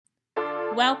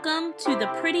Welcome to the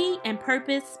Pretty and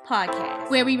Purpose podcast,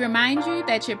 where we remind you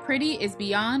that your pretty is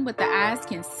beyond what the eyes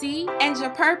can see, and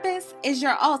your purpose is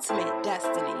your ultimate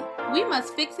destiny. We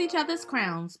must fix each other's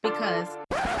crowns because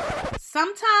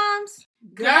sometimes,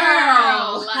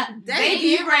 girl, they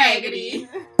get raggedy.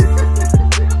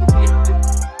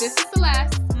 This is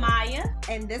Celeste, Maya,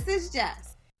 and this is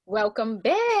Jess. Welcome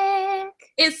back.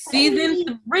 It's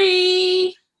season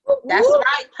 3. That's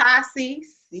right, Posse.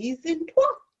 Season 2.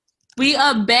 We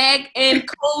are back in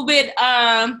COVID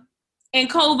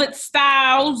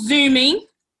style Zooming.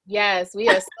 Yes, we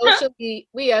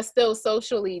are still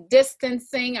socially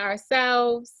distancing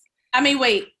ourselves. I mean,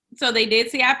 wait. So they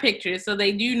did see our pictures, so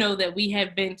they do know that we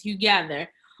have been together.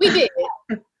 We did.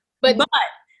 But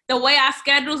the way our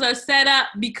schedules are set up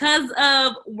because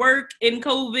of work and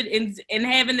COVID and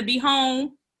having to be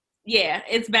home, yeah,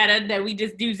 it's better that we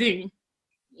just do Zoom.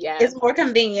 Yeah. It's more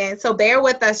convenient. So bear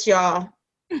with us, y'all.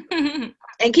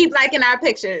 And keep liking our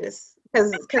pictures.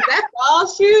 Because that fall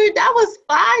shoot, that was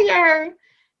fire.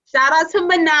 Shout out to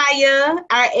Manaya,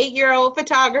 our 8-year-old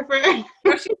photographer.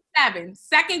 She's 7.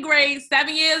 Second grade,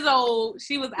 7 years old.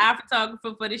 She was our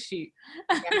photographer for the shoot.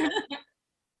 Yeah.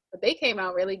 But they came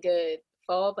out really good.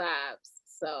 Fall vibes.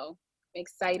 So I'm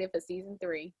excited for season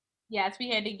 3. Yes, we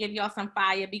had to give y'all some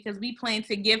fire because we plan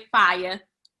to give fire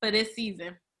for this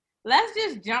season. Let's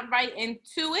just jump right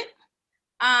into it.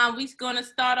 We're going to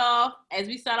start off, as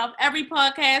we start off every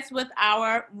podcast, with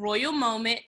our royal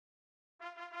moment.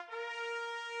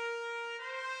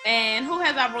 And who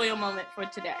has our royal moment for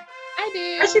today? I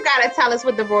do. First, you got to tell us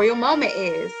what the royal moment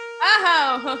is.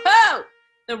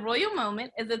 The royal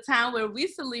moment is a time where we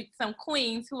salute some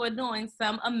queens who are doing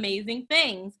some amazing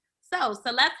things. So,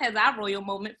 Celeste has our royal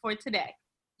moment for today.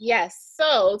 Yes.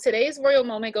 So, today's royal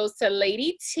moment goes to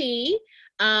Lady T,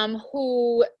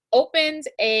 who opened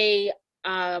a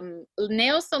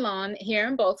nail salon here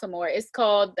in Baltimore. It's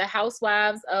called the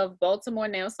Housewives of Baltimore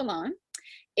Nail Salon.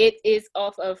 It is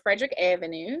off of Frederick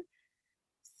Avenue.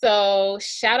 So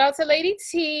shout out to Lady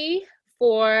T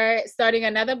for starting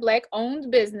another Black-owned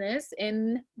business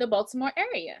in the Baltimore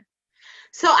area.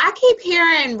 So I keep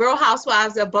hearing Real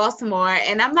Housewives of Baltimore,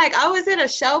 and I'm like, oh, is it a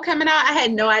show coming out? I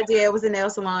had no idea it was a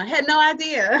nail salon. Had no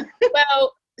idea.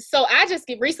 Well, so I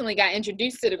just recently got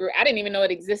introduced to the group. I didn't even know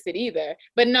it existed either.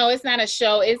 But no, it's not a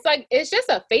show. It's just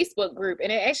a Facebook group,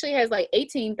 and it actually has like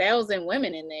 18,000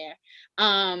 women in there.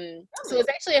 So it's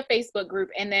actually a Facebook group,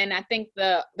 and then I think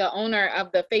the owner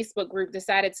of the Facebook group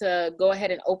decided to go ahead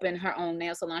and open her own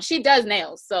nail salon. She does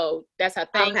nails, so that's her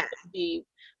thing. Okay. She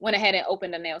went ahead and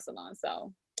opened a nail salon.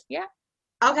 So yeah.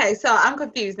 Okay, so I'm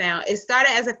confused now. It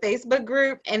started as a Facebook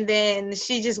group, and then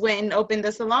she just went and opened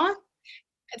the salon?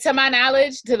 To my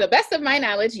knowledge, to the best of my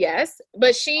knowledge, yes.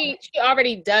 But she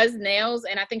already does nails,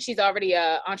 and I think she's already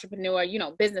a entrepreneur,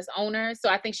 business owner. So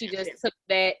I think she just took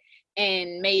that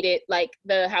and made it like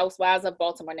the Housewives of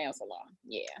Baltimore Nail Salon.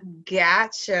 Yeah.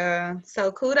 Gotcha.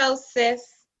 So kudos, sis.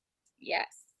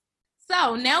 Yes.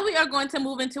 So now we are going to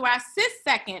move into our sis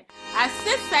second. Our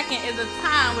sis second is a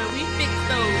time where we fix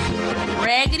those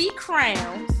raggedy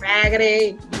crowns.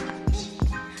 Raggedy.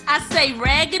 I say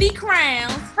raggedy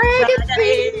crowns.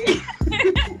 Raggedy.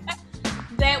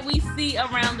 That we see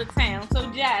around the town. So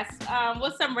Jess,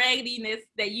 what's some raggediness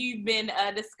that you've been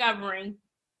discovering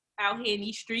out here in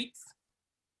these streets?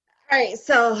 All right,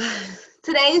 so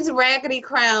today's raggedy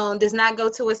crown does not go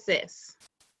to a sis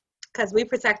because we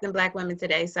protecting Black women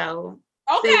today. So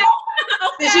okay,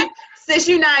 since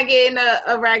you're not getting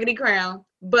a raggedy crown,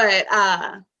 but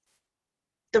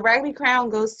the raggedy crown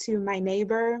goes to my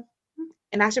neighbor.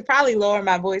 And I should probably lower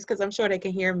my voice because I'm sure they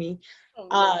can hear me.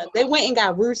 They went and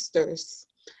got roosters.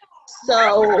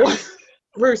 So,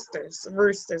 roosters,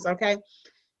 okay?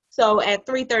 So, at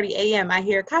 3:30 a.m., I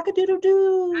hear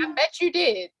cock-a-doodle-doo. I bet you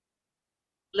did.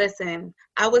 Listen,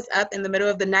 I was up in the middle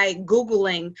of the night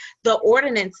Googling the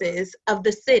ordinances of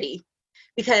the city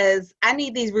because I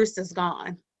need these roosters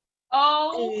gone.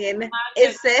 Oh, and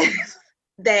it says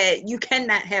that you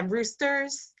cannot have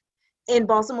roosters in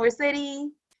Baltimore City.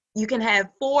 You can have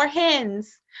 4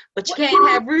 hens, but you can't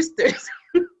have roosters.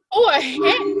 4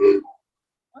 hens?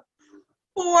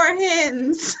 4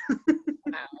 hens.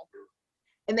 Wow.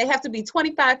 And they have to be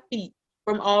 25 feet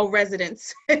from all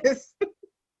residences.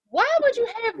 Why would you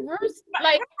have roosters?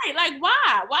 Like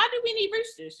why? Why do we need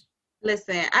roosters?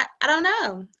 Listen, I don't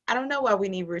know. I don't know why we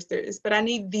need roosters, but I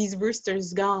need these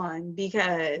roosters gone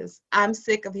because I'm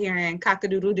sick of hearing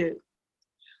cock-a-doodle-doo.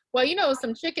 Well,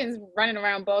 some chickens running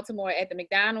around Baltimore at the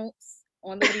McDonald's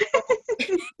on Liberty.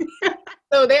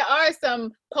 So there are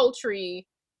some poultry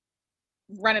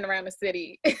running around the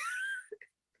city.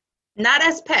 Not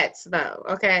as pets, though,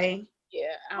 okay?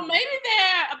 Yeah. Well, maybe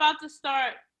they're about to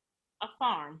start a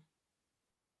farm.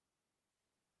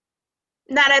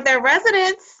 Not at their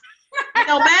residence.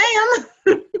 No,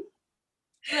 ma'am.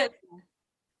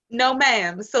 No,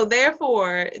 ma'am. So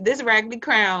therefore, this Raggedy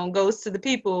Crown goes to the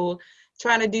people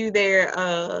trying to do their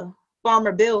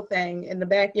farmer bill thing in the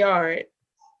backyard.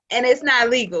 And it's not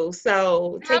legal.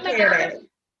 So take care of that.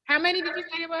 How many did you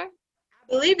say there were? I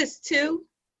believe it's 2.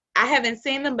 I haven't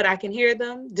seen them, but I can hear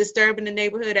them disturbing the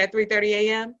neighborhood at 3:30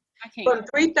 a.m. From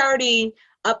 3:30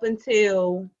 up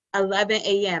until 11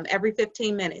 a.m. every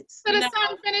 15 minutes. So the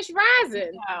sun finished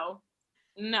rising.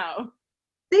 No.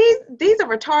 These are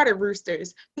retarded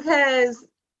roosters because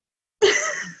they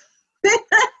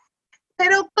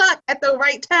don't fuck at the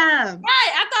right time.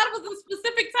 Right, I thought it was a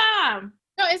specific time.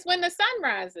 No, it's when the sun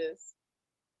rises.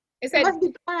 It must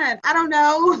be fun. I don't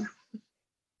know.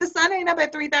 The sun ain't up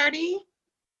at 3:30.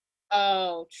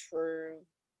 Oh, true.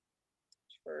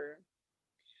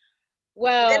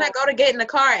 Well, then I go to get in the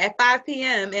car at 5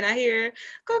 p.m. and I hear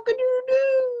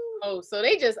cock-a-doo-doo. Oh, so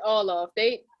they just all off.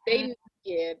 They're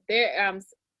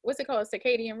what's it called?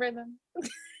 Circadian rhythm.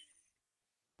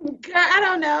 Girl, I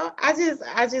don't know. I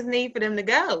just need for them to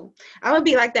go. I'm gonna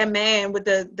be like that man with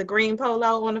the green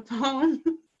polo on the phone,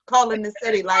 calling the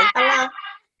city like, hello.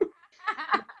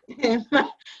 And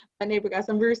my neighbor got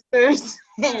some roosters.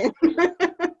 And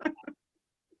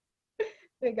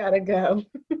they gotta go.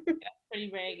 That's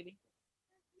pretty raggedy.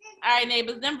 All right,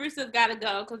 neighbors, them roosters gotta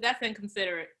go because that's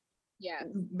inconsiderate. Yeah.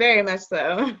 Very much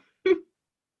so.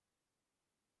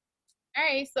 All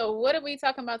right, so what are we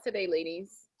talking about today,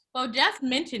 ladies? Well, Jess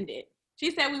mentioned it. She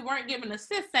said we weren't given a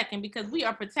second because we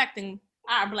are protecting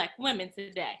our Black women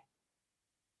today.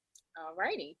 All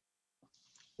righty.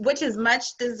 Which is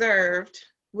much deserved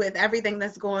with everything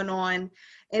that's going on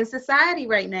in society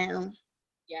right now.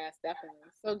 Yes, definitely.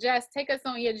 So, Jess, take us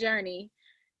on your journey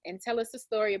and tell us a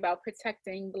story about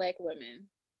protecting Black women.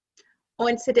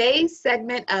 On today's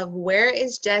segment of Where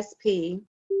is Jess P?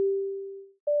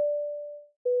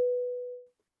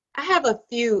 I have a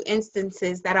few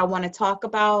instances that I want to talk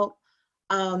about.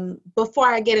 Before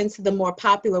I get into the more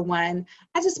popular one,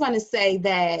 I just want to say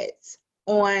that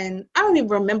I don't even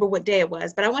remember what day it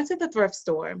was, but I went to the thrift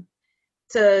store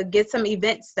to get some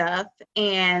event stuff,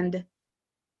 and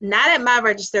not at my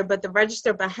register, but the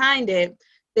register behind it,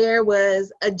 there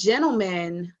was a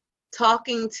gentleman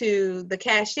talking to the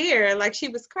cashier like she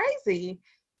was crazy,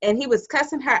 and he was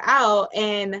cussing her out,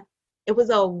 and it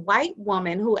was a white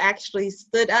woman who actually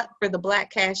stood up for the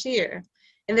Black cashier.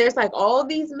 And there's like all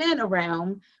these men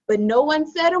around, but no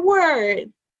one said a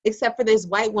word except for this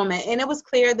white woman. And it was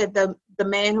clear that the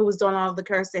man who was doing all the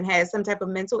cursing had some type of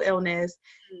mental illness.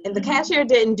 And the cashier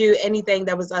didn't do anything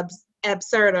that was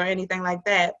absurd or anything like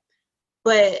that.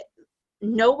 But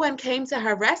no one came to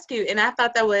her rescue. And I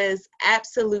thought that was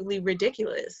absolutely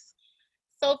ridiculous.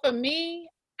 So for me,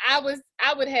 I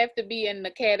would have to be in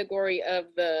the category of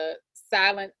the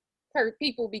silent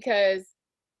people, because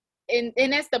and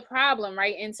that's the problem,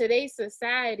 right? In today's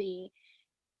society,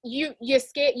 you're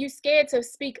scared to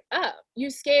speak up. You're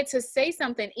scared to say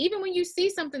something. Even when you see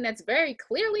something that's very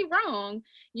clearly wrong,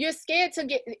 you're scared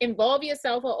to involve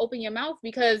yourself or open your mouth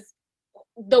because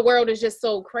the world is just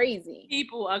so crazy.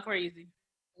 People are crazy.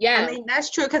 Yeah. I mean,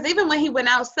 that's true. Because even when he went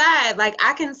outside, like,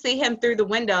 I can see him through the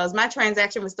windows. My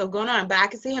transaction was still going on, but I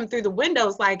can see him through the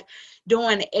windows, like,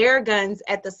 doing air guns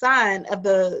at the sign of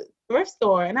the thrift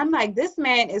store. And I'm like, this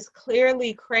man is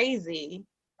clearly crazy.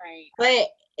 Right. But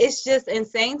it's just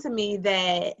insane to me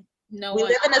that we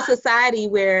live in a society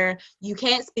where you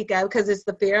can't speak up because it's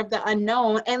the fear of the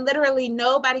unknown. And literally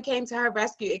nobody came to her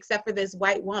rescue except for this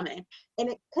white woman.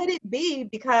 And could it be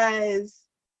because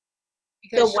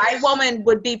the white woman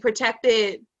would be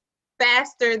protected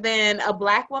faster than a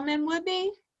Black woman would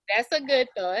be? That's a good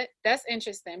thought. That's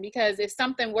interesting, because if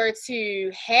something were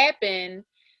to happen,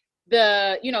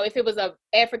 if it was a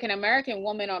African American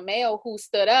woman or male who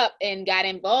stood up and got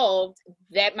involved,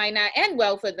 that might not end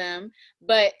well for them.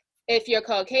 But if you're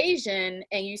Caucasian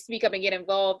and you speak up and get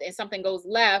involved and something goes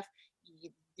left,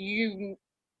 you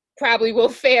probably will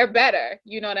fare better.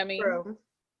 You know what I mean? True.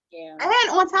 Yeah.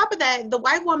 And on top of that, the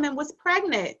white woman was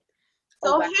pregnant.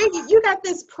 So here you got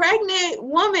this pregnant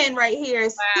woman right here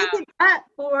speaking up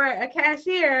for a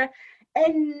cashier,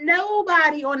 and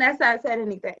nobody on that side said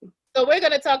anything. So we're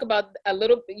going to talk about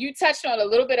you touched on a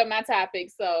little bit of my topic,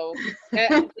 so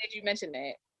did you mention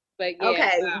that? But yeah.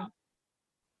 Okay. Wow.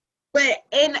 But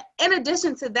in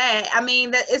addition to that, I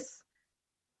mean, that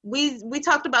we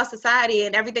talked about society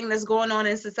and everything that's going on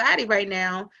in society right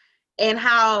now, and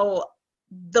how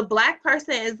the Black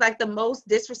person is like the most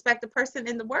disrespected person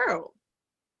in the world.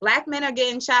 Black men are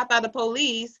getting shot by the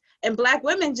police and Black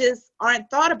women just aren't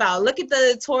thought about. Look at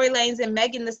the Tory Lanez and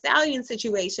Megan Thee Stallion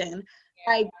situation.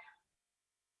 Like,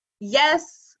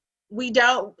 yes,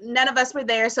 none of us were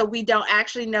there, so we don't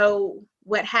actually know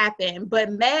what happened.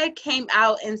 But Meg came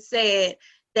out and said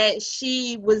that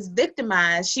she was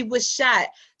victimized, she was shot.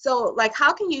 So, like,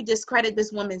 how can you discredit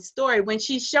this woman's story when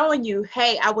she's showing you,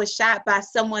 hey, I was shot by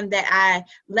someone that I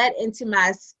let into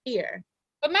my sphere?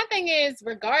 But my thing is,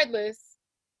 regardless,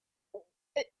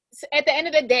 at the end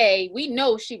of the day, we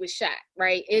know she was shot,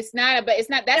 right? That's There's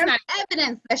not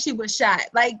evidence that she was shot.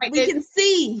 Like, right, we can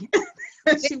see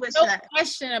she was no shot.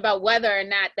 question about whether or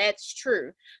not that's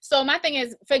true. So my thing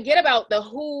is, forget about the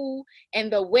who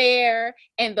and the where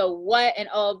and the what and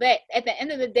all that. At the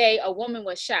end of the day, a woman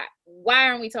was shot. Why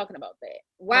aren't we talking about that?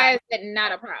 Why is that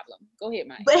not a problem? Go ahead,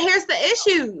 Mike. But here's the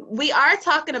issue. We are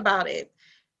talking about it.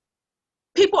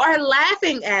 People are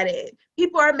laughing at it.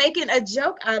 People are making a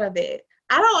joke out of it.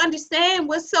 I don't understand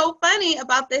what's so funny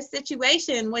about this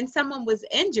situation when someone was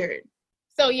injured.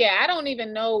 So yeah, I don't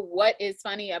even know what is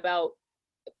funny about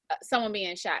someone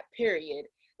being shot, period,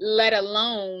 let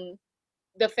alone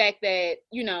the fact that,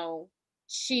 you know,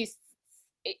 isn't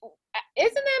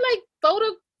there like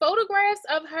photographs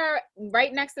of her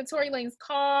right next to Tory Lanez's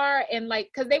car, and like,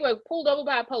 because they were pulled over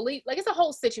by police, like it's a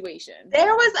whole situation.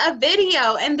 There was a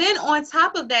video, and then on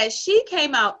top of that, she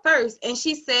came out first and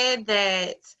she said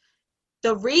that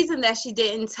the reason that she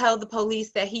didn't tell the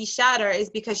police that he shot her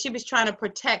is because she was trying to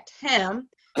protect him.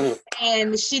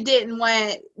 And she didn't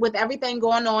want, with everything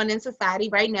going on in society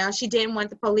right now, she didn't want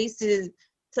the police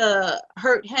to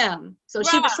hurt him. So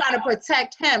she was trying to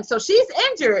protect him. So she's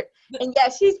injured, and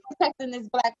yet she's protecting this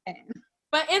Black man.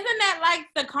 But isn't that like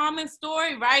the common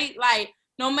story, right? Like,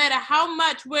 no matter how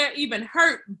much we're even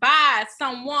hurt by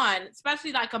someone,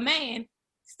 especially like a man,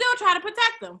 still try to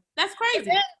protect them. That's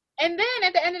crazy. And then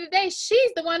at the end of the day,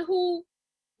 she's the one who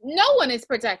no one is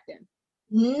protecting.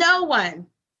 No one.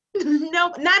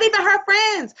 No, not even her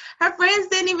friends. Her friends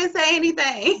didn't even say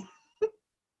anything.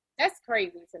 That's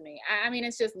crazy to me. I mean,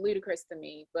 it's just ludicrous to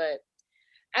me. But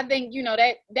I think, you know,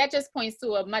 that just points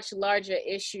to a much larger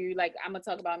issue. Like I'm going to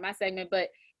talk about in my segment, but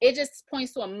it just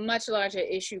points to a much larger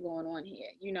issue going on here.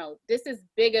 You know, this is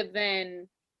bigger than,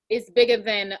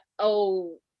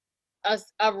 oh,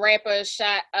 a rapper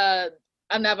shot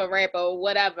another rapper or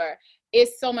whatever.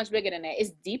 It's so much bigger than that.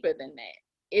 It's deeper than that.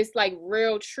 It's like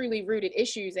real, truly rooted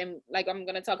issues. And like I'm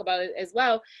going to talk about it as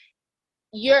well.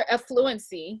 Your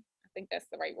affluency, I think that's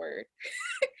the right word.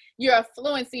 Your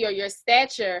affluency or your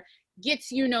stature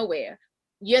gets you nowhere.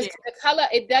 Yes, the color,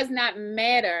 it does not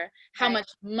matter how much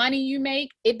money you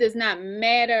make. It does not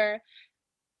matter.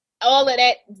 All of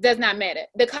that does not matter.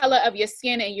 The color of your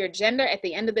skin and your gender at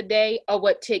the end of the day are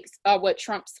what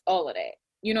trumps all of that.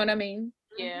 You know what I mean?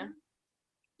 Yeah.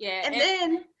 Yeah. And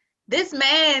then this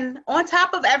man, on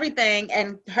top of everything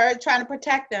and her trying to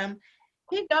protect them,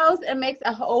 he goes and makes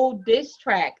a whole diss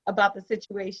track about the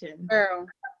situation. Girl.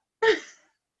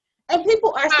 And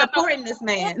people are supporting this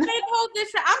man.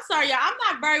 I'm sorry, y'all. I'm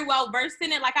not very well versed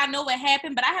in it. Like, I know what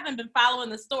happened, but I haven't been following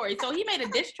the story. So he made a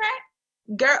diss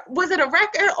track? Girl, was it a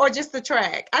record or just a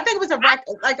track? I think it was a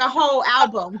record, like a whole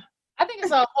album. I think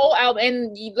it's a whole album.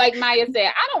 And like Maya said,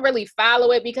 I don't really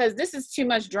follow it because this is too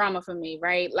much drama for me,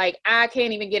 right? Like I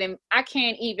can't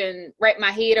even wrap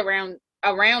my head around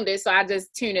it. So I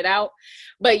just tune it out.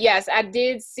 But yes, I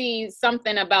did see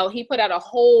something about, he put out a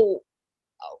whole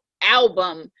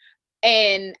album.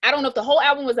 And I don't know if the whole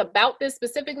album was about this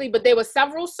specifically, but there were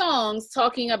several songs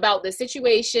talking about the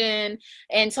situation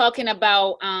and talking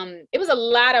about, it was a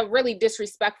lot of really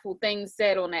disrespectful things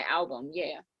said on that album.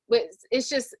 Yeah.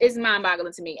 It's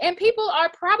mind-boggling to me, and people are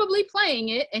probably playing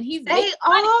it, and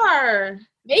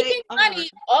making money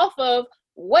off of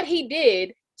what he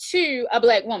did to a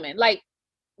Black woman. Like,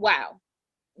 wow.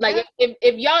 Like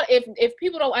if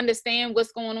people don't understand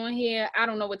what's going on here, I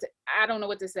don't know what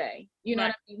to say. You know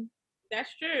what I mean?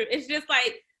 That's true. It's just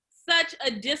like such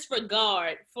a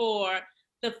disregard for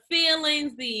the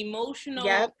feelings, the emotional.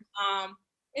 Yep.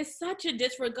 It's such a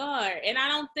disregard, and I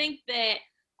don't think that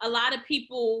a lot of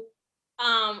people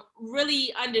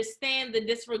really understand the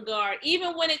disregard,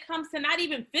 even when it comes to not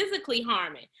even physically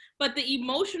harming, but the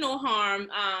emotional harm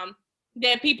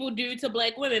that people do to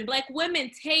Black women. Black women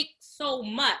take so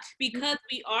much because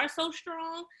we are so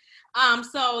strong.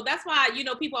 So that's why, you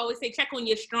know, people always say check on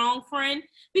your strong friend,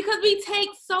 because we take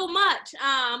so much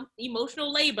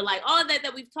emotional labor, like all of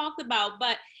that we've talked about.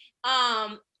 But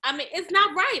I mean, it's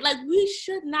not right. Like, we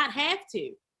should not have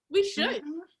to. We should.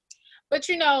 Mm-hmm. But,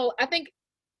 you know, I think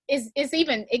it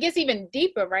gets even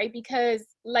deeper, right? Because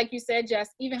like you said, Jess,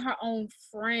 even her own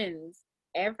friends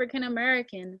African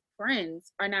American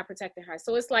friends are not protecting her.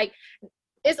 So it's like,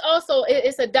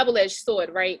 it's a double-edged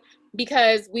sword, right?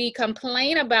 Because we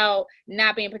complain about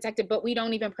not being protected, but we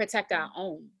don't even protect our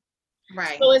own.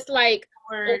 Right. So it's like,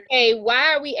 okay,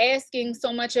 why are we asking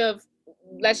so much of,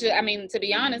 to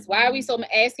be honest, why are we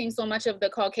asking so much of the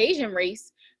Caucasian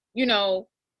race,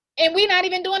 and we're not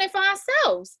even doing it for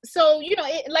ourselves? So,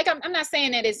 I'm not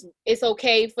saying that it's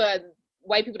okay for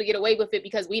white people to get away with it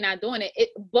because we're not doing it. It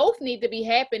both need to be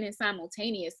happening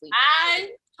simultaneously.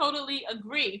 I totally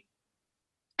agree.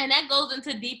 And that goes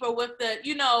into deeper with the,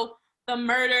 the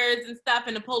murders and stuff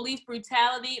and the police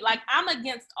brutality. Like, I'm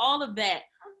against all of that.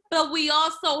 But we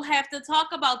also have to talk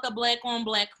about the black on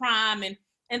black crime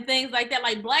and things like that.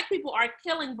 Like, black people are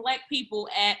killing black people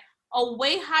at a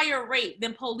way higher rate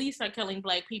than police are killing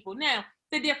black people. Now,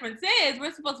 the difference is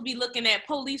we're supposed to be looking at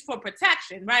police for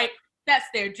protection, right? That's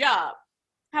their job.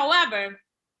 However,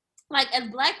 like, as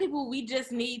black people, we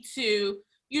just need to,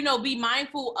 be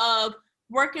mindful of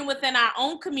working within our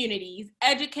own communities,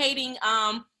 educating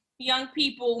young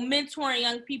people, mentoring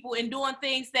young people, and doing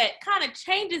things that kind of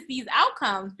changes these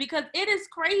outcomes, because it is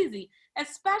crazy,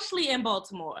 especially in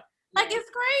Baltimore. Like, it's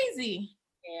crazy.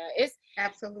 Yeah, it's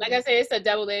absolutely, like I said, it's a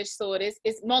double-edged sword.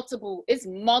 It's multiple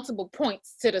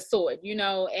points to the sword,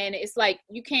 and it's like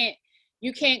you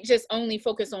can't just only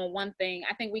focus on one thing.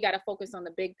 I think we got to focus on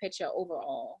the big picture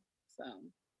overall. So,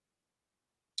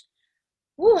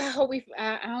 I hope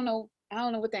I don't know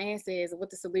what the answer is or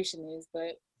what the solution is,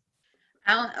 but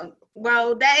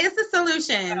well, that is the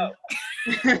solution. Oh.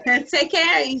 Take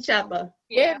care of each other.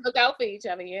 Yeah, look out for each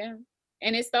other. Yeah.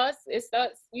 And it starts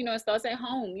at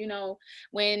home.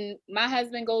 When my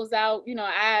husband goes out,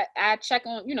 I check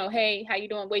on, hey, how you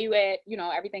doing? Where you at?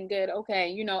 Everything good?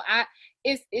 Okay.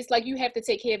 It's like you have to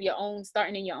take care of your own,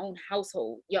 starting in your own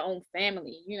household, your own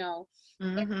family,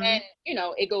 mm-hmm. And then,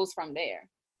 it goes from there.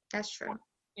 That's true.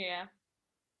 Yeah.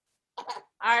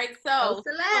 All right, so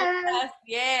Celeste.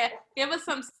 Yeah, give us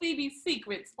some CB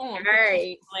secrets on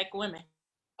black women.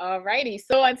 All righty.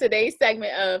 So on today's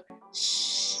segment of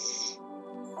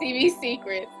CB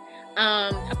secrets,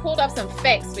 I pulled up some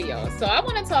facts for y'all. So I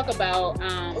want to talk about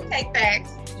okay,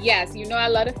 facts. Yes, I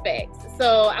love the facts.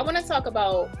 So I want to talk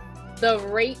about the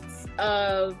rates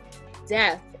of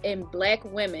death in black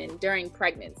women during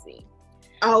pregnancy.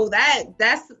 Oh,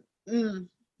 that's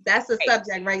a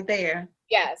subject right there.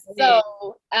 Yes. So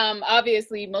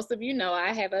obviously most of you know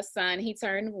I have a son. He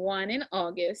turned 1 in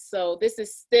August. So this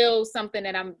is still something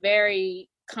that I'm very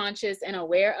conscious and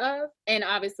aware of, and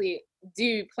obviously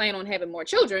do plan on having more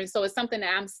children. So it's something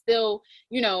that I'm still,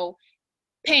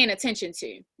 paying attention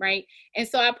to, right? And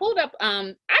so I pulled up,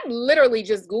 I literally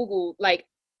just Googled, like,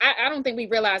 I don't think we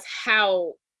realize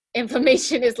how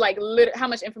information is like, how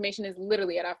much information is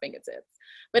literally at our fingertips.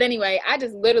 But anyway, I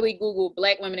just literally Googled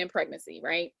black women in pregnancy,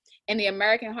 right? And the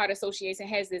American Heart Association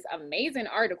has this amazing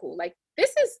article. Like,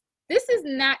 this is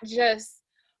not just,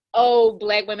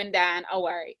 black women dying, all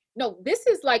right. No, this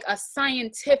is like a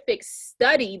scientific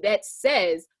study that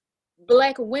says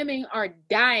black women are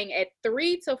dying at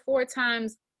 3 to 4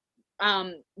 times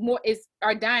more,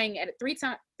 are dying at 3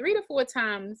 to 4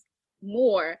 times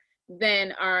more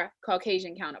than our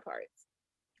Caucasian counterparts.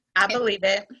 I believe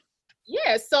it.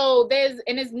 Yeah, so there's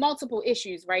multiple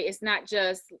issues, right? It's not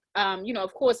just,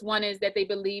 of course, one is that they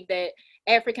believe that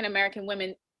African American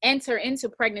women enter into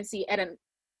pregnancy at an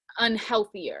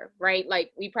unhealthier, right?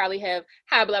 Like, we probably have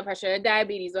high blood pressure,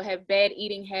 diabetes, or have bad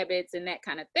eating habits and that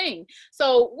kind of thing.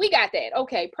 So we got that.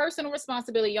 Okay, personal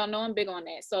responsibility. Y'all know I'm big on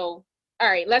that. So, all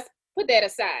right, let's put that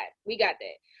aside. We got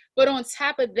that. But on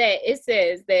top of that, it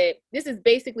says that this is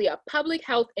basically a public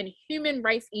health and human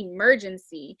rights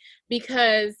emergency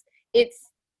because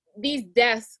these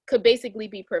deaths could basically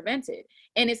be prevented.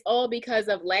 And it's all because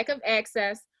of lack of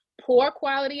access, poor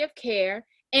quality of care.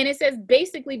 And it says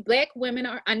basically black women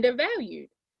are undervalued.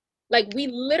 Like, we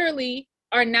literally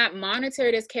are not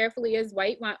monitored as carefully as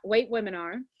white women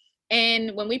are.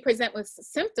 And when we present with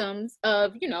symptoms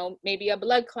of, maybe a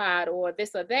blood clot or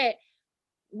this or that,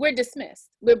 we're dismissed.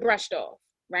 We're brushed off,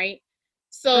 right?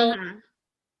 So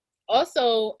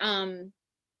also,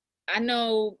 I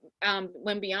know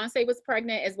when Beyonce was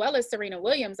pregnant, as well as Serena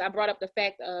Williams, I brought up the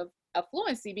fact of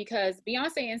affluency because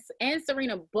Beyonce and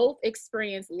Serena both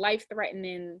experienced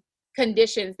life-threatening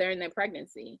conditions during their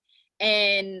pregnancy.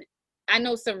 And I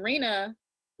know Serena...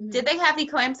 Did they have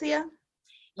eclampsia?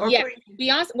 Yeah,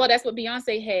 Beyonce. Well, that's what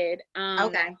Beyonce had.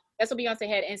 Okay. That's what Beyonce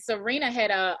had. And Serena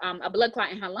had a blood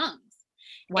clot in her lungs.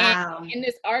 Wow. And in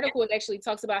this article, it actually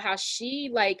talks about how she,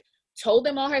 like, told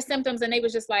them all her symptoms and they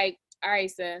was just like, all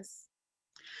right, sis.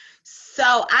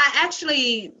 So I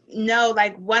actually know,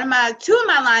 like, two of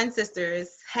my line sisters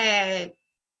had,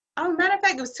 oh, matter of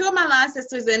fact, it was two of my line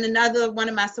sisters and another one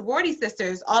of my sorority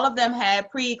sisters. All of them had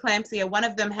preeclampsia. One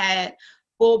of them had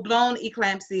full-blown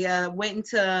eclampsia, went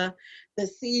into the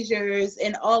seizures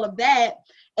and all of that.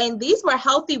 And these were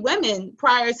healthy women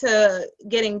prior to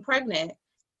getting pregnant.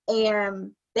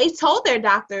 And they told their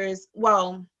doctors,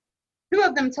 well, two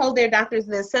of them told their doctors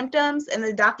the symptoms, and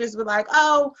the doctors were like,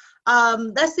 oh,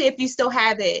 let's see if you still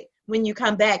have it when you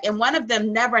come back. And one of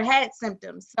them never had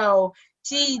symptoms, so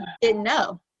she didn't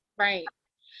know. Right.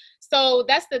 So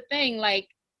that's the thing, like,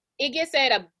 it gets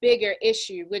at a bigger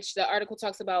issue, which the article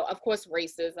talks about, of course,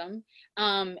 racism,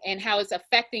 and how it's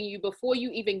affecting you before you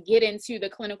even get into the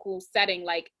clinical setting.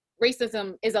 Like,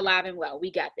 racism is alive and well,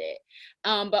 we got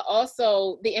that. But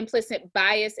also the implicit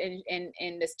bias and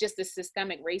this just the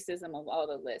systemic racism of all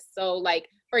of this. So, like,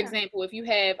 for example, if you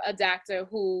have a doctor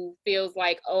who feels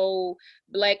like, oh,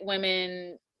 Black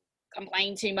women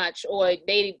complain too much, or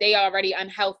they already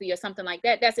unhealthy or something like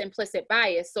that, that's implicit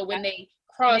bias. So when they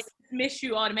cross, they miss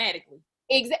you automatically.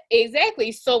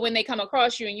 Exactly. So when they come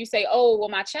across you and you say, oh, well,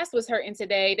 my chest was hurting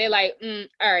today, they're like,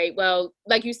 all right, well,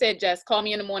 like you said, Jess, call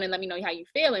me in the morning, let me know how you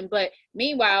feeling. But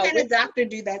meanwhile, I had a doctor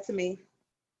do that to me.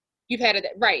 You've had it,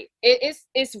 right?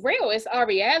 It's real. It's our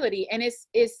reality, and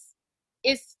it's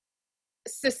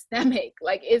systemic.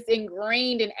 Like, it's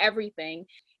ingrained in everything.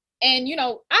 And, you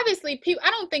know, obviously, I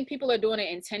don't think people are doing it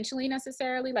intentionally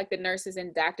necessarily. Like, the nurses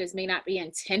and doctors may not be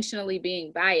intentionally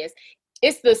being biased.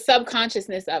 It's the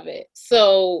subconsciousness of it.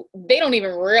 So they don't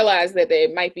even realize that they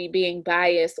might be being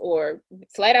biased or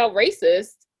flat out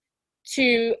racist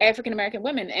to African-American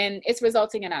women. And it's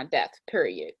resulting in our death,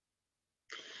 period.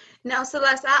 Now,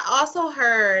 Celeste, I also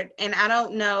heard, and I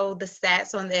don't know the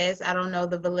stats on this, I don't know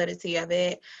the validity of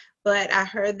it, but I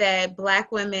heard that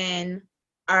Black women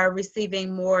are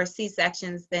receiving more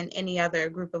C-sections than any other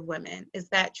group of women. Is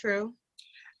that true?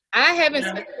 I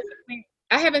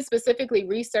haven't specifically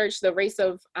researched the race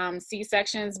of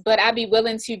C-sections, but I'd be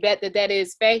willing to bet that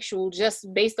is factual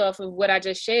just based off of what I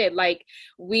just shared. Like,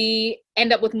 we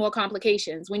end up with more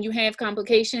complications. When you have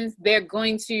complications, they're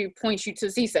going to point you to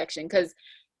C-section because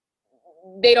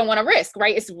they don't want to risk,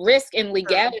 right? It's risk and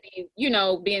legality, you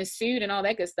know, being sued and all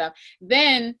that good stuff.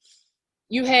 Then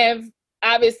you have,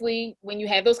 obviously, when you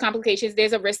have those complications,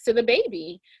 there's a risk to the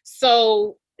baby.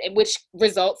 So, which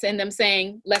results in them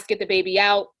saying, let's get the baby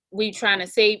out. We trying to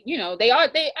save, you know,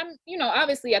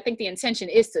 obviously, I think the intention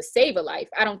is to save a life.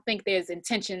 I don't think there's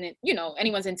intention in, you know,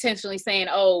 anyone's intentionally saying,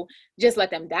 oh, just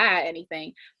let them die or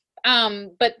anything.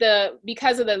 But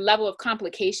because of the level of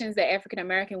complications that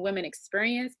African-American women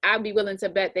experience, I'd be willing to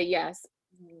bet that yes,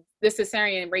 the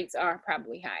cesarean rates are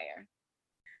probably higher.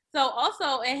 So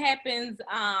also it happens,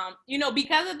 you know,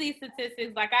 because of these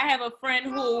statistics, like I have a friend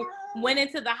who went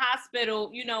into the hospital,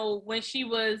 you know, when she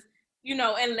was, you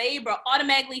know, in labor,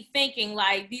 automatically thinking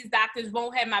like these doctors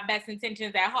won't have my best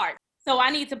intentions at heart. So I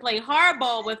need to play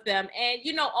hardball with them. And,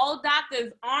 you know, all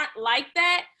doctors aren't like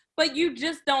that, but you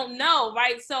just don't know,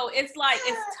 right? So it's like,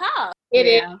 it's tough. It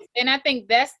is. And I think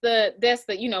that's the,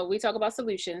 you know, we talk about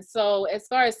solutions. So as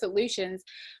far as solutions,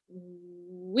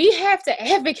 we have to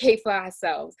advocate for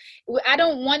ourselves. I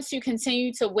don't want to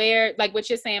continue to wear, like what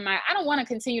you're saying, Maya, I don't want to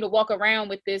continue to walk around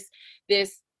with this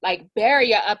like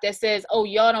barrier up that says, oh,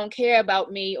 y'all don't care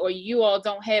about me, or you all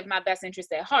don't have my best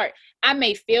interest at heart. I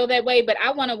may feel that way, but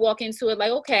I want to walk into it like,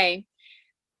 okay,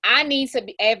 I need to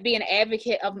be an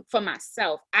advocate for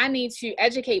myself. I need to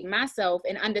educate myself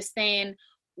and understand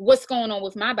what's going on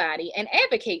with my body and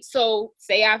advocate. So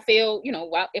say I feel, you know,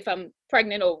 well, if I'm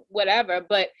pregnant or whatever,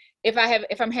 but if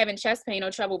I'm having chest pain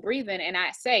or trouble breathing and I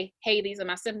say, hey, these are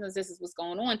my symptoms, this is what's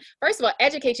going on. First of all,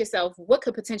 educate yourself. What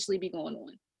could potentially be going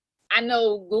on? I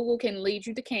know Google can lead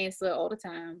you to cancer all the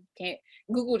time. Can't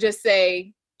Google just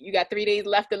say you got 3 days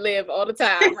left to live all the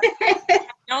time.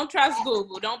 Don't trust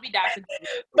Google. Don't be Dr.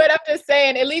 Google. But I'm just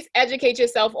saying, at least educate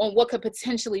yourself on what could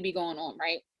potentially be going on,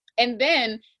 right? And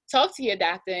then talk to your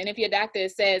doctor. And if your doctor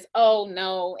says, oh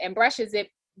no, and brushes it,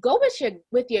 go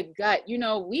with your gut. You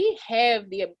know, we have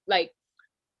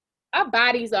our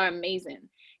bodies are amazing.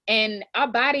 And our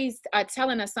bodies are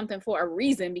telling us something for a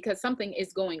reason, because something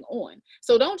is going on.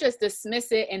 So don't just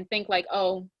dismiss it and think like,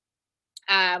 oh,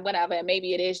 whatever,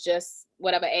 maybe it is just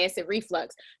whatever, acid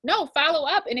reflux. No, follow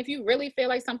up. And if you really feel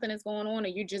like something is going on or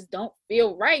you just don't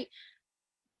feel right,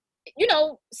 you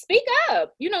know, speak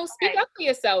up, speak up for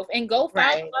yourself and go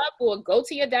follow up, or go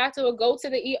to your doctor, or go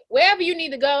to wherever you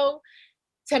need to go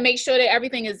to make sure that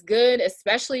everything is good,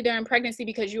 especially during pregnancy,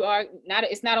 because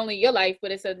it's not only your life,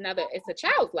 but it's a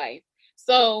child's life.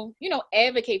 So, you know,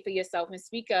 advocate for yourself and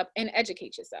speak up and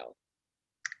educate yourself.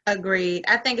 Agreed.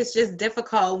 I think it's just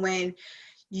difficult when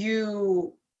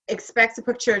you expect to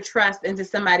put your trust into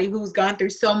somebody who's gone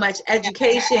through so much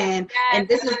education and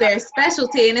this is their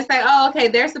specialty. And it's like, oh, okay,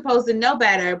 they're supposed to know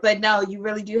better. But no, you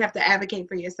really do have to advocate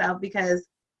for yourself because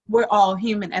we're all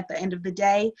human at the end of the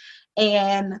day.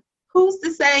 And who's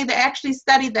to say they actually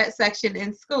studied that section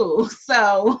in school?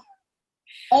 So,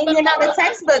 and you're not a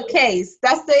textbook case.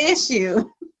 That's the issue.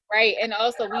 Right. And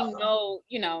also we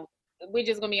know, we're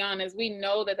just gonna be honest, we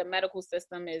know that the medical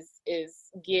system is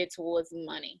geared towards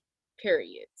money,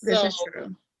 period. This So is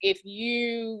true. if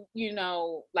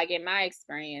like in my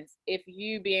experience, if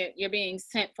you're being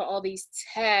sent for all these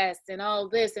tests and all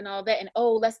this and all that, and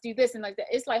oh, let's do this and like that,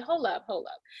 it's like, hold up.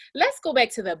 Let's go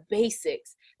back to the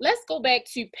basics. Let's go back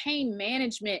to pain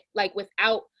management, like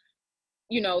without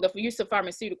the use of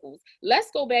pharmaceuticals. Let's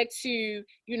go back to,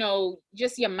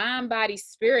 just your mind, body,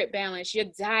 spirit balance, your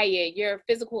diet, your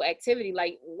physical activity.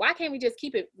 Like, why can't we just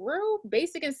keep it real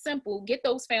basic and simple, get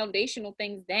those foundational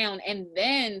things down, and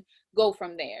then go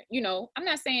from there? I'm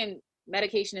not saying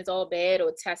medication is all bad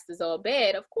or test is all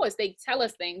bad. Of course, they tell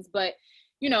us things, but,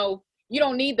 you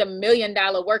don't need the $1 million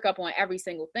workup on every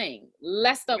single thing.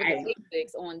 Let's start with the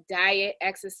basics on diet,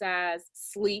 exercise,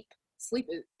 sleep. Sleep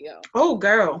is, Oh,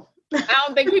 girl. I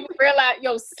don't think people realize,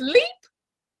 sleep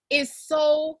is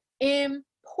so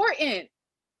important.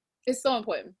 It's so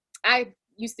important. I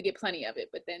used to get plenty of it,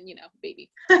 but then, baby.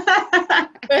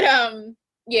 But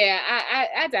yeah,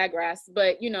 I digress.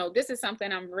 But this is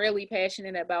something I'm really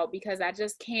passionate about because I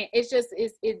just can't.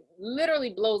 It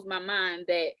literally blows my mind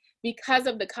that because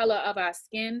of the color of our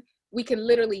skin, we can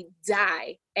literally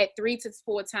die at 3 to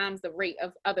 4 times the rate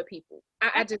of other people.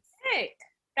 That's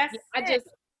sick.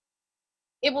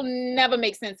 It will never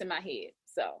make sense in my head.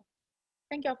 So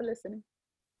thank y'all for listening.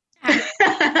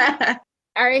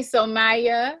 All right. So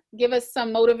Maya, give us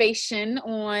some motivation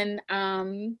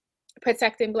on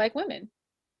protecting Black women.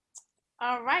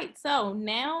 All right. So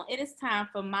now it is time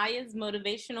for Maya's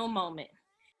motivational moment.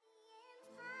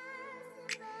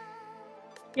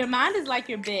 Your mind is like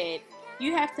your bed.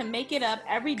 You have to make it up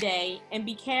every day and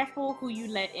be careful who you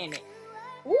let in it.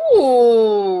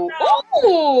 Ooh.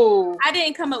 I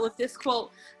didn't come up with this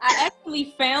quote. I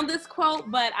actually found this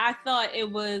quote, but I thought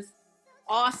it was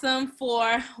awesome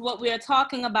for what we are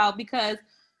talking about because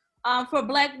for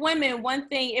Black women, one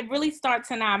thing, it really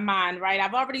starts in our mind, right?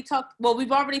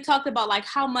 We've already talked about like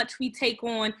how much we take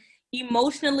on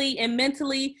emotionally and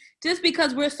mentally just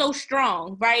because we're so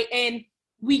strong, right? And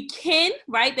we can,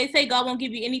 right? They say God won't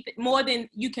give you anything more than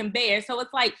you can bear. So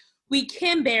it's like, we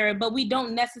can bear it, but we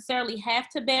don't necessarily have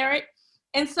to bear it.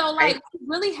 And so like we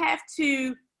really have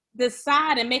to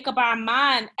decide and make up our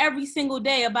mind every single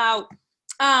day about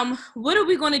what are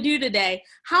we going to do today?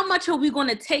 How much are we going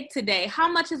to take today? How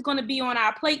much is going to be on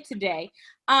our plate today?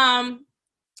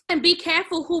 And be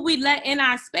careful who we let in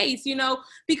our space,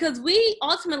 because we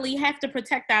ultimately have to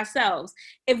protect ourselves.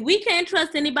 If we can't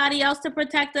trust anybody else to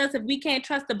protect us, if we can't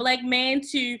trust the Black man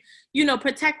to,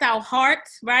 protect our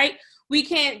hearts, right? We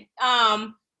can't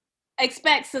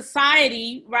expect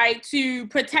society, right, to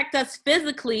protect us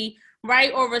physically,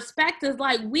 right, or respect us.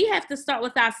 Like, we have to start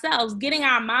with ourselves, getting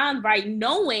our mind right,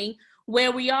 knowing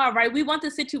where we are, right? We want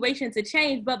the situation to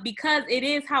change, but because it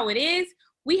is how it is,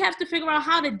 we have to figure out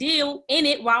how to deal in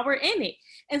it while we're in it.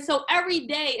 And so every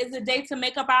day is a day to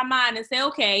make up our mind and say,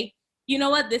 okay, you know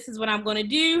what? This is what I'm going to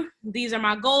do. These are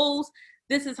my goals.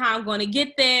 This is how I'm going to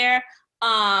get there.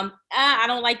 I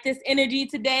don't like this energy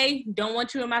today. Don't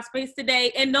want you in my space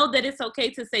today. And know that it's okay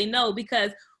to say no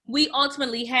because we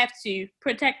ultimately have to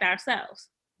protect ourselves.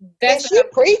 That's you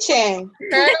preaching.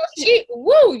 Girl,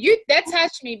 that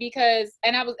touched me because,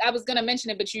 and I was gonna mention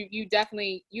it, but you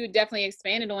definitely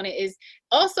expanded on it. Is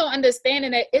also understanding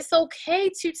that it's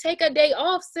okay to take a day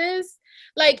off, sis.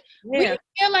 Like we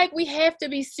feel like we have to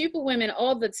be super women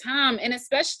all the time, and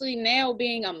especially now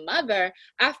being a mother,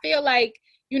 I feel like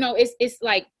it's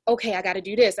like, okay, I got to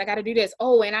do this.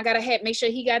 Oh, and I gotta make sure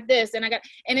he got this, and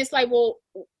it's like, well,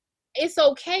 it's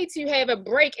okay to have a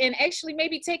break and actually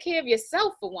maybe take care of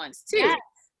yourself for once too. Yes.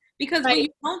 Because when you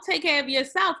don't take care of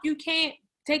yourself, you can't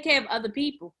take care of other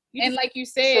people. And like you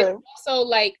said, so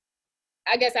like,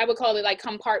 I guess I would call it like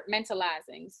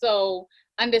compartmentalizing. So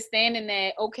understanding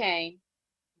that, okay,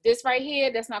 this right here,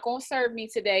 that's not going to serve me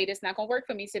today. That's not going to work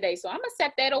for me today. So I'm going to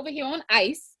set that over here on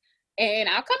ice and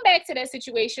I'll come back to that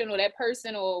situation or that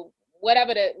person or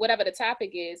whatever the topic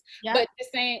is. Yep. But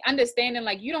just saying, understanding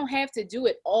like you don't have to do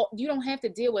it all. You don't have to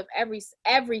deal with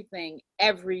everything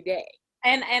every day.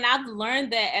 And I've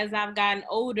learned that as I've gotten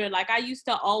older. Like I used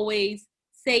to always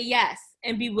say yes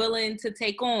and be willing to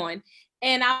take on.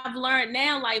 And I've learned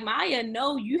now, like, Maya,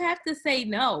 no, you have to say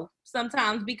no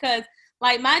sometimes, because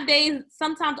like my days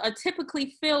sometimes are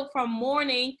typically filled from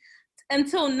morning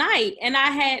until night, and I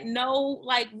had no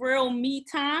like real me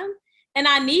time, and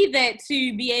I need that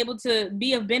to be able to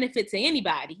be of benefit to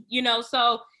anybody,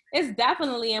 so it's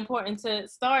definitely important to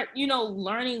start,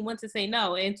 learning when to say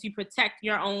no and to protect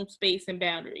your own space and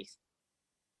boundaries.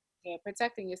 Yeah,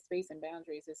 protecting your space and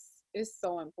boundaries is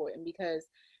so important, because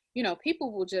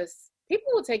people will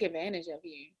take advantage of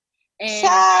you.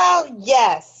 And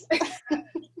yes.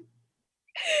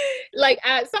 like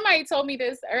somebody told me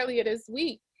this earlier this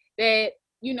week, that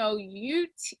you're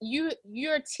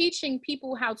teaching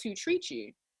people how to treat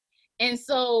you. And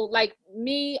so like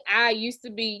me, I used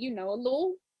to be a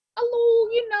little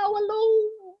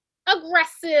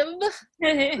aggressive,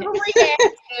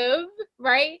 reactive,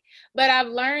 right? But I've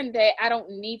learned that I don't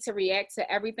need to react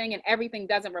to everything, and everything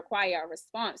doesn't require a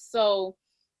response. So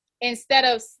instead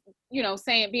of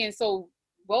being so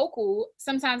vocal,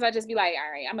 sometimes I just be like,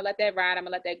 all right, I'm gonna let that ride, I'm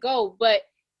gonna let that go. But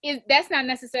that's not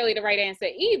necessarily the right answer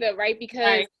either, right?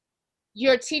 Because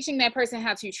you're teaching that person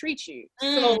how to treat you.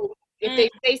 So if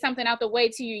they say something out the way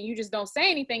to you, you just don't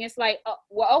say anything, it's like,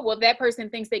 well, that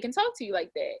person thinks they can talk to you like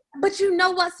that. But you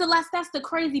know what, Celeste, that's the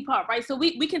crazy part, right? So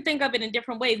we can think of it in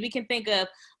different ways. We can think of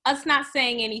us not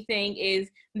saying anything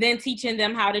is then teaching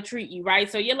them how to treat you, right?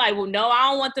 So you're like, well, no, I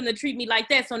don't want them to treat me like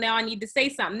that, so now I need to say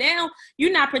something. Now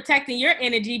you're not protecting your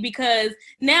energy, because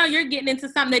now you're getting into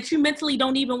something that you mentally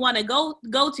don't even want to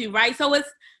go to, right? So it's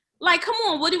like, come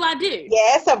on, what do I do?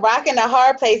 Yeah, it's a rock and a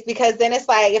hard place, because then it's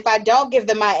like, if I don't give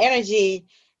them my energy,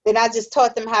 then I just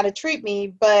taught them how to treat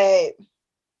me, but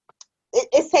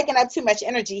it's taking up too much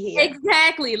energy here.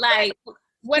 Exactly. Like,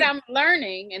 what I'm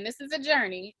learning, and this is a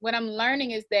journey, what I'm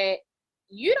learning is that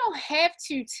you don't have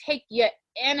to take your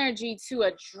energy to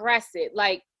address it.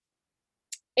 Like,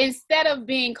 instead of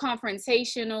being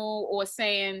confrontational or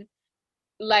saying,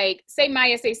 like, say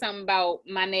Maya say something about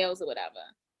my nails or whatever,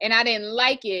 and I didn't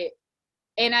like it,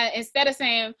 and instead of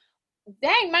saying,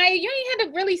 dang, Maya, you ain't had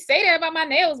to really say that about my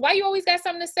nails, why you always got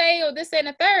something to say, or this and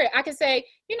the third, I can say,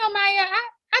 Maya,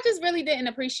 I just really didn't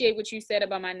appreciate what you said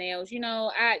about my nails.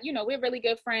 We're really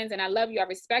good friends, and I love you, I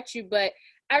respect you, but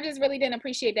I just really didn't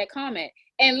appreciate that comment,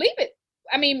 and leave it.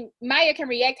 I mean, Maya can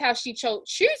react how she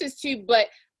chooses to, but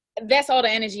that's all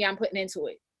the energy I'm putting into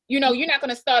it. You're not going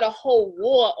to start a whole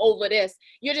war over this.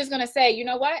 You're just going to say, you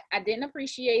know what? I didn't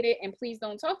appreciate it, and please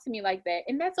don't talk to me like that.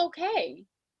 And that's okay.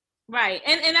 Right.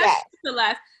 And that's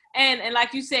Celeste. And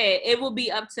like you said, it will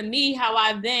be up to me how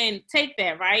I then take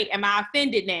that, right? Am I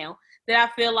offended now that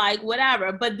I feel like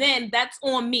whatever? But then that's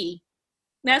on me.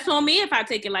 That's on me if I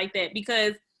take it like that,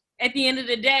 because at the end of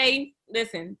the day,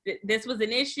 listen, this was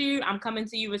an issue. I'm coming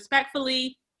to you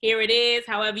respectfully. Here it is.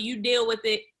 However you deal with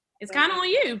it, it's kind of on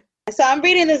you. So I'm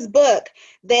reading this book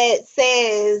that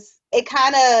says, it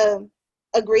kind of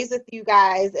agrees with you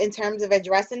guys in terms of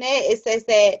addressing it. It says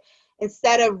that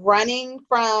instead of running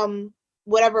from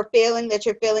whatever feeling that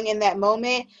you're feeling in that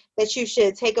moment, that you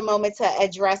should take a moment to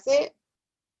address it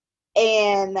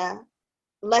and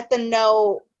let them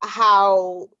know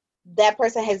how that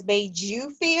person has made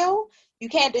you feel. You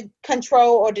can't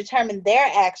control or determine their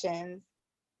actions,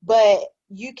 but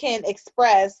you can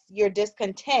express your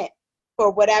discontent for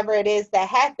whatever it is that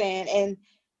happened. And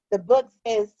the book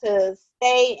says to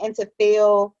stay and to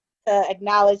feel, to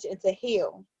acknowledge and to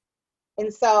heal.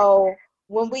 And so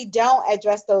when we don't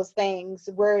address those things,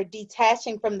 we're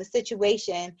detaching from the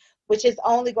situation, which is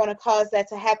only going to cause that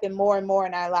to happen more and more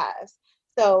in our lives.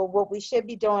 So what we should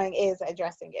be doing is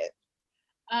addressing it.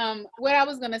 What I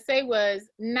was going to say was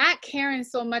not caring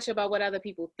so much about what other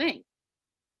people think.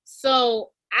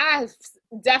 So I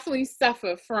definitely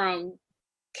suffer from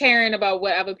caring about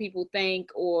what other people think,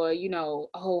 or,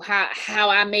 how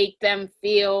I make them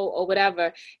feel or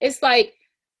whatever. It's like,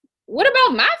 what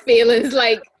about my feelings?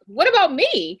 Like, what about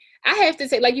me? I have to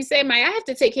take, like you said, Maya, I have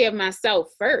to take care of myself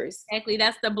first. Exactly.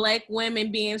 That's the Black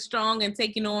women being strong and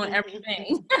taking on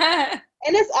everything.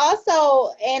 And it's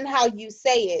also in how you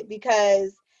say it,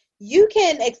 because you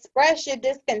can express your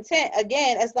discontent,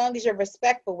 again, as long as you're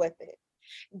respectful with it.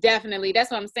 Definitely.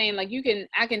 That's what I'm saying. Like,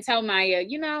 I can tell Maya,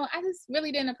 I just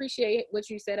really didn't appreciate what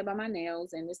you said about my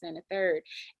nails and this and the third.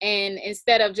 And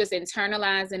instead of just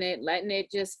internalizing it, letting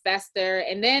it just fester,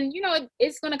 and then,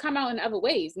 it's going to come out in other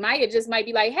ways. Maya just might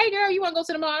be like, hey girl, you want to go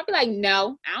to the mall? I'll be like,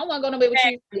 no, I don't want to go nowhere with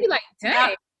you. She'll be like,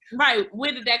 dang. Right.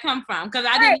 Where did that come from? Because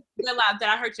I didn't realize that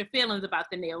I hurt your feelings about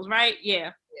the nails, right?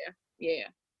 Yeah.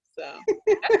 So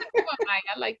that's a good one, Maya.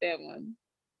 I like that one.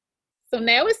 So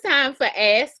now it's time for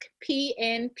Ask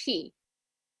PNP.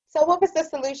 So what was the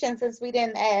solution, since we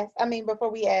didn't ask?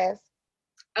 Before we asked.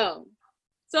 Oh,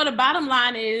 So the bottom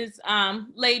line is,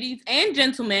 ladies and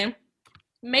gentlemen,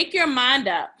 make your mind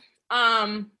up.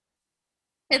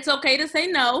 It's okay to say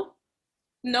no.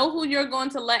 Know who you're going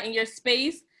to let in your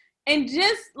space, and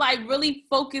just like really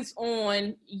focus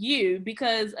on you.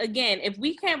 Because again, if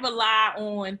we can't rely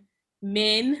on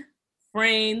men,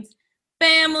 friends,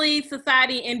 family,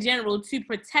 society in general to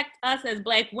protect us as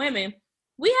Black women,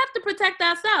 we have to protect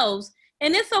ourselves.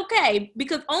 And it's okay,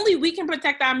 because only we can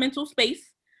protect our mental space.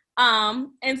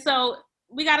 And so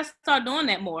we got to start doing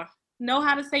that more. Know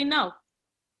how to say no.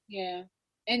 Yeah.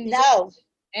 And No.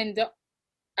 And don't.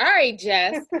 All right,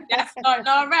 Jess. That's starting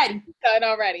already. Starting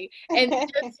already. And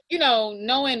just,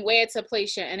 knowing where to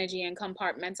place your energy and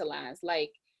compartmentalize.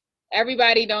 Like,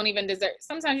 everybody don't even deserve.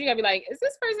 Sometimes you gotta be like, is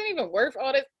this person even worth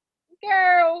all this?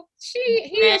 Girl,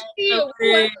 he or she or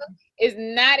whoever is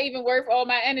not even worth all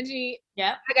my energy.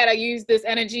 Yeah. I gotta use this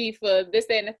energy for this,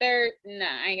 that, and the third.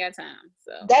 Nah, I ain't got time.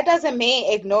 So That doesn't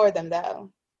mean ignore them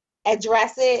though.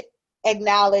 Address it,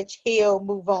 acknowledge, heal,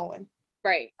 move on.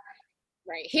 Right.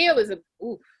 Heal is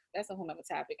that's a whole nother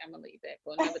topic. I'm gonna leave that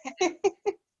for another time.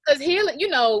 Because healing,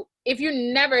 if you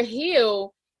never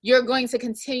heal, you're going to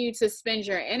continue to spend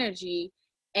your energy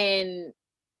and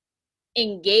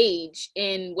engage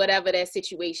in whatever that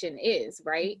situation is,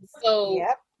 right? So,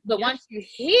 Yep. But once you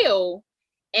heal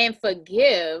and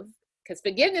forgive, because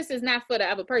forgiveness is not for the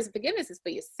other person, forgiveness is for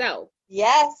yourself.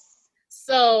 Yes.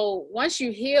 So once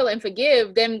you heal and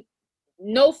forgive, then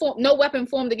no weapon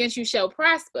formed against you shall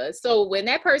prosper. So when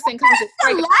that person comes to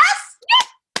strike,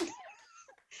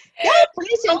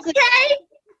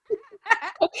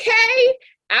 okay,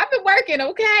 I've been working,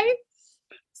 okay.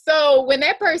 So when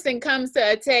that person comes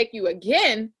to attack you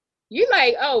again, you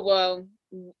like, oh well,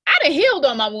 I done healed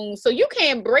on my wounds, so you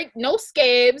can't break no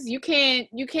scabs. You can't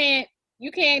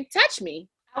touch me.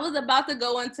 I was about to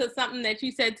go into something that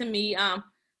you said to me,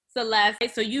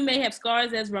 Celeste. So you may have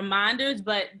scars as reminders,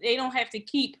 but they don't have to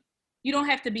you don't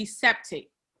have to be septic.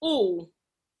 Ooh,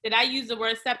 did I use the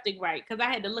word septic right? Because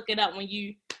I had to look it up when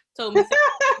you told me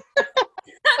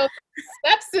So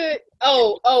sepsis,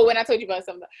 when I told you about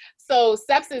something. So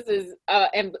sepsis is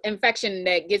an infection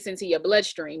that gets into your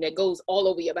bloodstream that goes all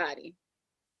over your body.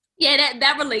 Yeah,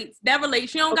 that relates.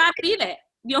 You don't gotta be that.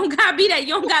 You don't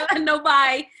gotta let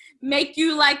nobody make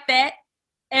you like that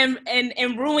and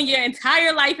ruin your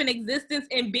entire life and existence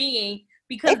and being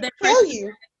because they kill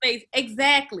you. Space.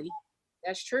 Exactly.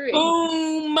 That's true.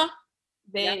 Boom.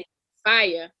 Yep.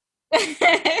 Fire.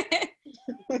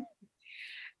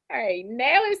 All right,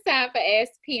 now it's time for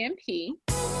Ask PMP.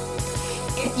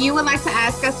 If you would like to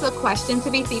ask us a question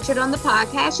to be featured on the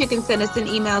podcast, you can send us an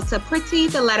email to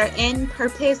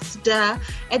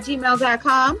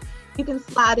pretty@gmail.com. You can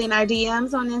slide in our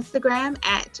DMs on Instagram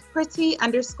at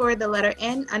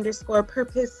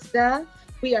pretty_N_purpose.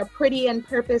 We are Pretty and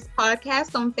Purpose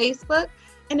Podcast on Facebook.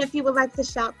 And if you would like to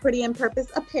shop Pretty and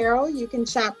Purpose apparel, you can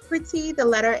shop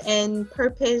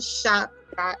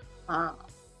pretty_N_purpose.shop.com.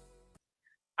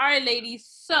 All right, ladies.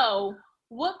 So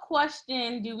what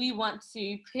question do we want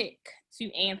to pick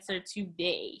to answer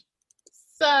today?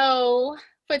 So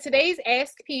for today's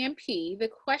Ask PMP, the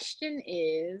question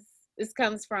is, this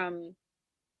comes from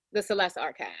the Celeste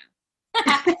archive.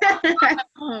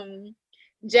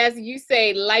 Jess, you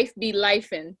say life be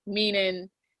lifing, meaning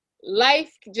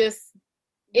life just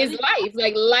is life.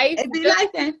 Like life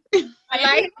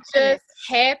just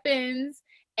happens,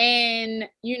 and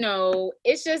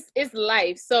it's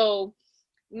life. So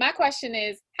my question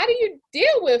is, how do you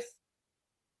deal with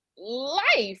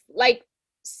life? Like,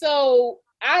 so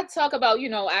I talk about,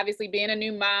 obviously being a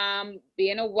new mom,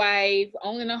 being a wife,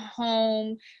 owning a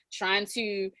home, trying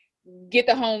to get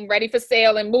the home ready for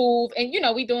sale and move. And,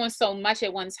 we doing so much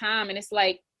at one time. And it's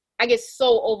like, I get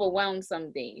so overwhelmed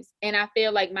some days. And I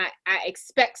feel like I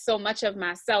expect so much of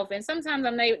myself. And sometimes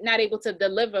I'm not able to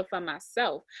deliver for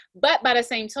myself. But by the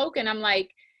same token, I'm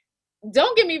like,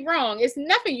 don't get me wrong. It's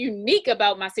nothing unique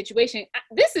about my situation.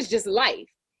 This is just life.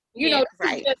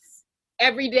 Right. Just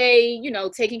every day,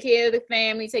 taking care of the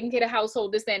family, taking care of the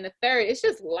household, this, that, and the third. It's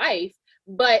just life.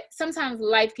 But sometimes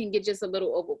life can get just a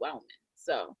little overwhelming.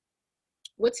 So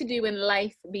what to do when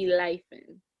life be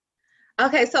lifing?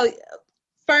 Okay, so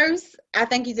first, I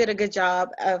think you did a good job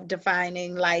of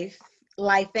defining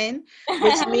lifing,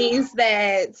 which means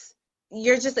that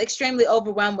you're just extremely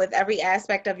overwhelmed with every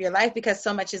aspect of your life because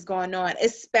so much is going on,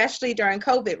 especially during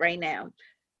COVID right now.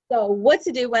 So what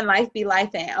to do when life be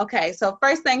lifing? Okay, so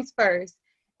first things first,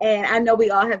 and I know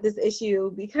we all have this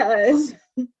issue because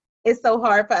it's so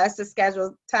hard for us to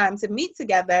schedule time to meet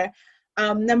together.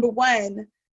 Number one,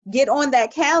 get on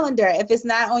that calendar. If it's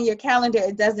not on your calendar,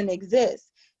 it doesn't exist.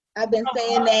 I've been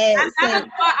saying that I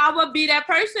since. thought I would be that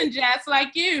person, Jess,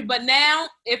 like you. But now,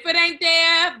 if it ain't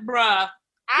there, bruh,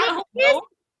 I don't know.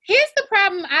 Here's the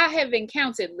problem I have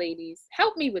encountered, ladies.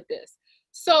 Help me with this.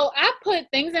 So I put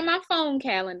things in my phone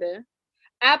calendar.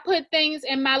 I put things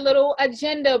in my little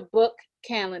agenda book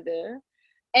calendar.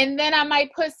 And then I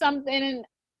might put something in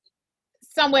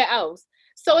somewhere else.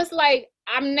 So it's like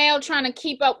I'm now trying to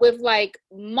keep up with like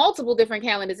multiple different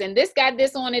calendars, and this got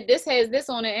this on it, this has this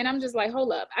on it, and I'm just like,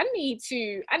 hold up, I need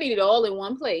it all in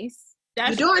one place.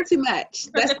 You're doing too much.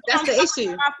 That's the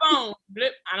issue. My phone,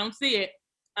 blip, I don't see it.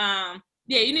 Yeah,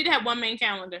 you need to have one main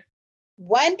calendar.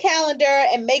 One calendar,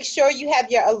 and make sure you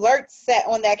have your alerts set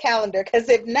on that calendar, because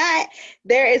if not,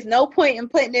 there is no point in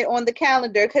putting it on the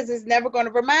calendar because it's never going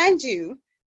to remind you.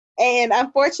 And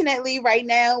unfortunately, right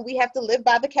now, we have to live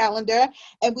by the calendar,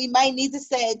 and we might need to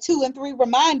set 2 and 3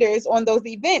 reminders on those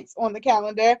events on the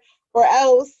calendar, or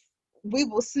else we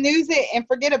will snooze it and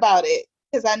forget about it.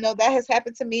 Because I know that has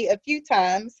happened to me a few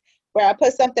times where I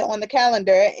put something on the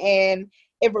calendar and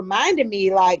it reminded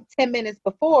me like 10 minutes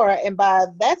before, and by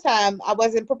that time, I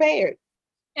wasn't prepared.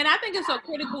 And I think it's so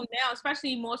critical now,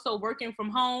 especially more so working from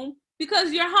home,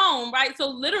 because you're home, right? So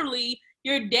literally,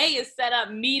 your day is set up,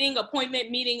 appointment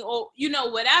meeting, or,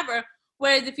 whatever.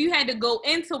 Whereas if you had to go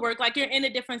into work, like you're in a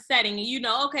different setting and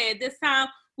okay, at this time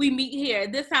we meet here,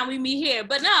 at this time we meet here.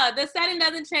 But no, the setting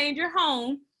doesn't change, you're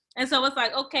home. And so it's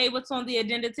like, okay, what's on the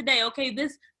agenda today? Okay,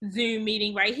 this Zoom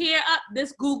meeting right here, up,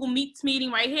 this Google Meets meeting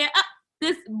right here, up,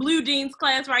 this Blue Jeans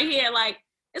class right here. Like,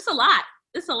 it's a lot.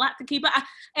 It's a lot to keep up.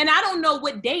 And I don't know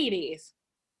what day it is.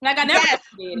 Like, I never know what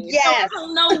day it is. Yes. So I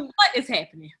don't know what is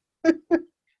happening.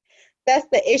 That's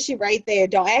the issue right there.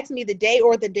 Don't ask me the day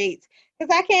or the dates,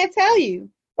 because I can't tell you.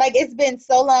 Like, it's been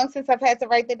so long since I've had to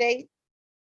write the date.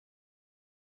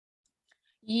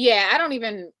 Yeah,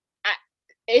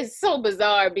 it's so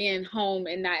bizarre being home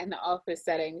and not in the office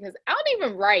setting, because I don't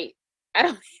even write. I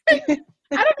don't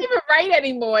even write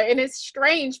anymore. And it's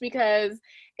strange because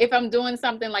if I'm doing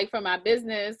something like for my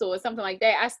business or something like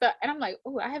that, I start and I'm like,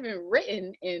 oh, I haven't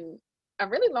written in a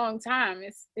really long time.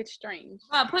 It's strange.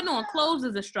 Putting on clothes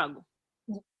is a struggle.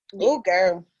 Oh,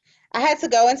 girl. I had to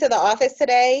go into the office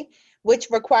today, which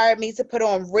required me to put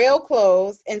on real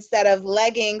clothes instead of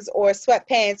leggings or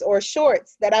sweatpants or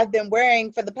shorts that I've been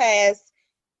wearing for the past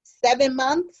 7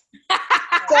 months.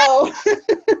 So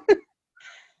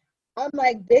I'm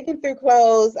like digging through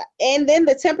clothes, and then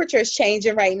the temperature is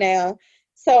changing right now.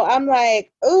 So I'm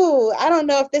like, ooh, I don't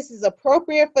know if this is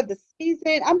appropriate for the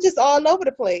season. I'm just all over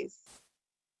the place.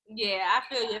 Yeah, I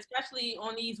feel you, especially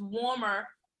on these warmer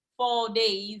fall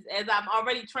days as I'm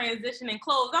already transitioning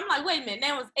clothes. I'm like, wait a minute,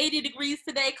 now it's 80 degrees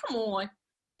today. Come on.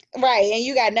 Right, and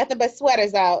you got nothing but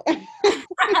sweaters out.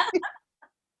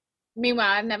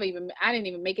 Meanwhile, I didn't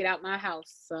even make it out my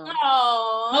house. So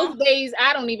Aww. Most days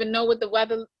I don't even know what the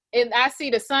weather. And I see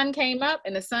the sun came up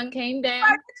and the sun came down. I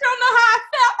don't know how I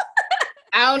felt.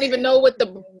 I don't even know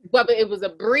whether it was a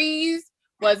breeze.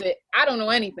 Was it? I don't know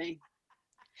anything.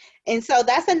 And so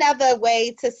that's another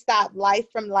way to stop life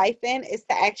from lifing, is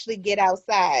to actually get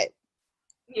outside.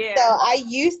 Yeah. So I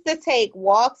used to take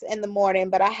walks in the morning,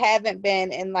 but I haven't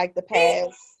been in like the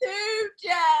past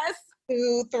Jess.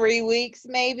 2-3 weeks,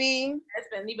 maybe. It's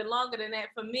been even longer than that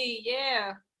for me.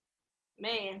 Yeah,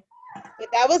 man. But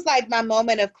that was like my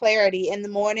moment of clarity in the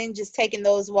morning, just taking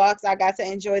those walks. I got to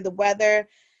enjoy the weather,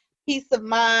 peace of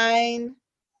mind.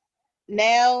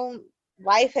 Now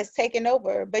life has taken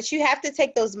over, but you have to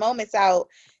take those moments out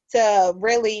to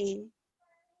really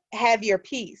have your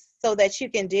peace so that you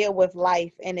can deal with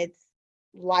life and its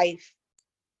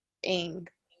life-ing.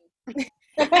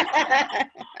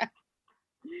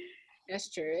 That's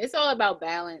true. It's all about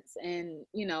balance. And,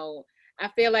 I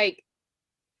feel like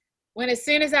as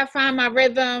soon as I find my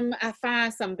rhythm, I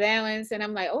find some balance and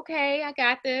I'm like, okay, I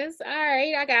got this. All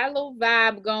right. I got a little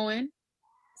vibe going.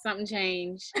 Something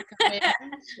changed.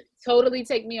 Totally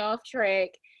take me off track.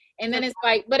 And then it's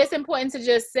like, but it's important to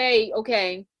just say,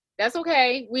 okay, that's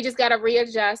okay. We just got to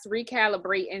readjust,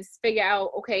 recalibrate, and figure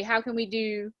out, okay, how can we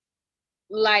do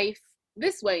life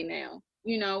this way now?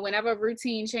 Whenever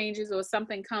routine changes or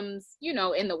something comes,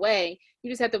 in the way,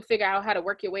 you just have to figure out how to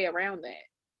work your way around that.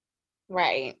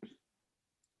 Right.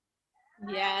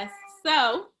 Yes.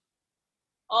 So,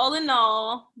 all in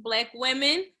all, Black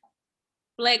women,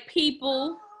 Black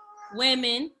people,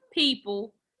 women,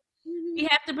 people, we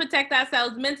have to protect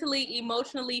ourselves mentally,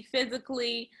 emotionally,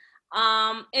 physically.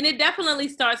 And it definitely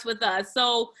starts with us.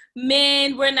 So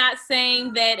men, we're not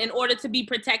saying that in order to be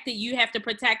protected, you have to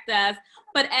protect us.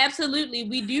 But absolutely,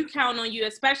 we do count on you,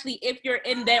 especially if you're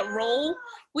in that role.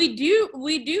 We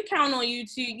do count on you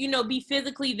to, be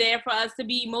physically there for us, to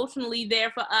be emotionally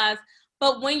there for us.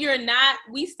 But when you're not,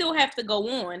 we still have to go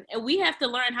on, and we have to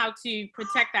learn how to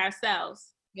protect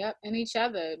ourselves. Yep, and each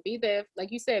other. Be there, like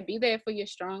you said, be there for your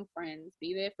strong friends.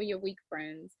 Be there for your weak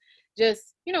friends.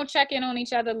 Just, check in on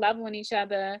each other, love on each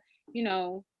other.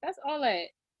 That's all that.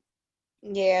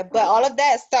 Yeah, but all of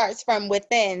that starts from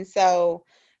within. So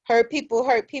hurt people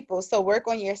hurt people. So work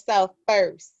on yourself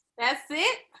first. That's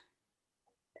it.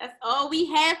 That's all we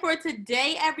have for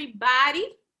today, everybody.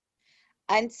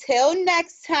 Until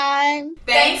next time.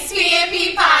 Thanks,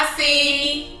 PNP Posse.